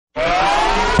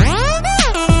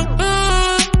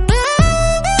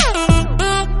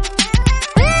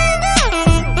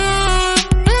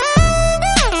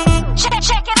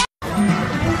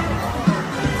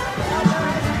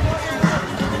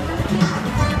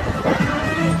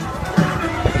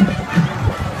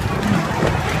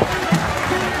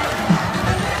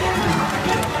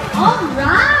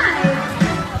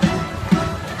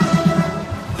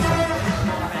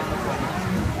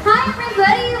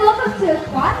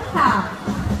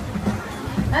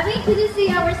wanted to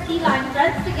see our sea lion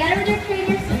friends together with their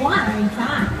trainers one at a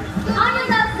time. On your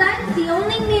left side is the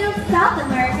only male South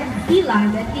American sea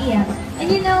lion that we have.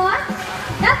 And you know what?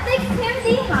 That makes him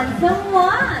the handsome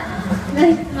one.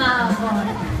 Nice smile, boy.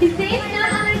 His name's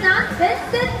none other than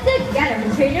Vincent together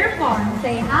with trainer form.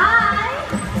 Say hi.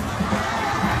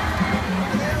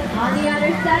 On the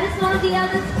other side is one of the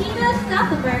eldest female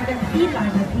South American sea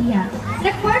lions that we have. And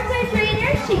of course, our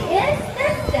trainer, she is the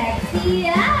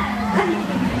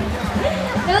sexiest.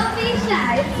 Don't be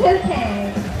shy, it's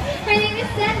okay. Her name is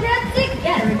Sandra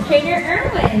together with trainer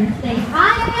Erwin. Say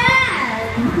hi again.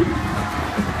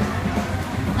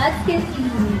 Let's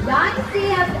continue. Guys, do you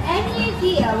have any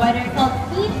idea why they're called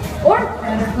feet or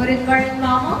feather-footed marine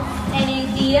mammals? Any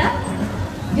idea?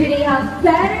 Do they have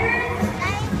feathers?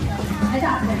 I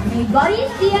thought that many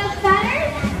bodies, do you have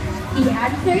feathers? The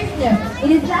answer is no.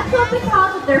 It is actually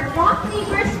because of their front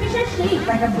flippers, which are shaped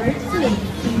like a bird's wing.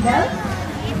 See those?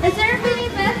 As their pretty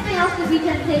best may also be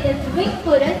translated as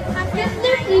wing-footed, since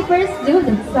their flippers do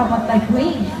look somewhat like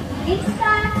wings. In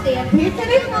fact, they appear to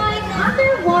be flying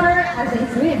underwater as they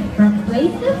swim from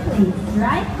place to place,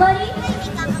 right, buddy?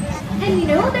 And you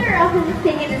know they're often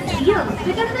mistaken as seals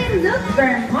because they look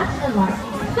very much alike.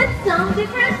 But some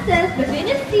differences between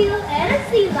a seal and a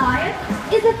sea lion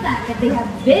is the fact that they have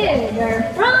bigger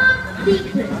front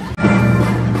features.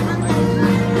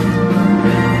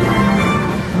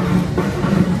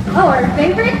 Our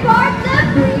favorite part, the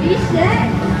booty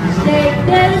shake. Shake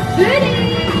this booty.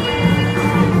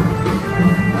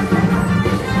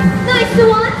 Nice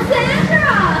one,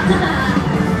 Sandra.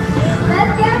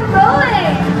 Let's get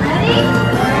rolling. Ready?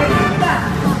 There you go.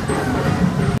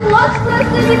 Watch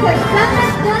closely because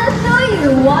Sandra's gonna show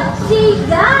you what she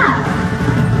got.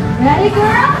 Ready,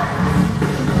 girl?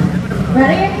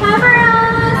 Ready your camera?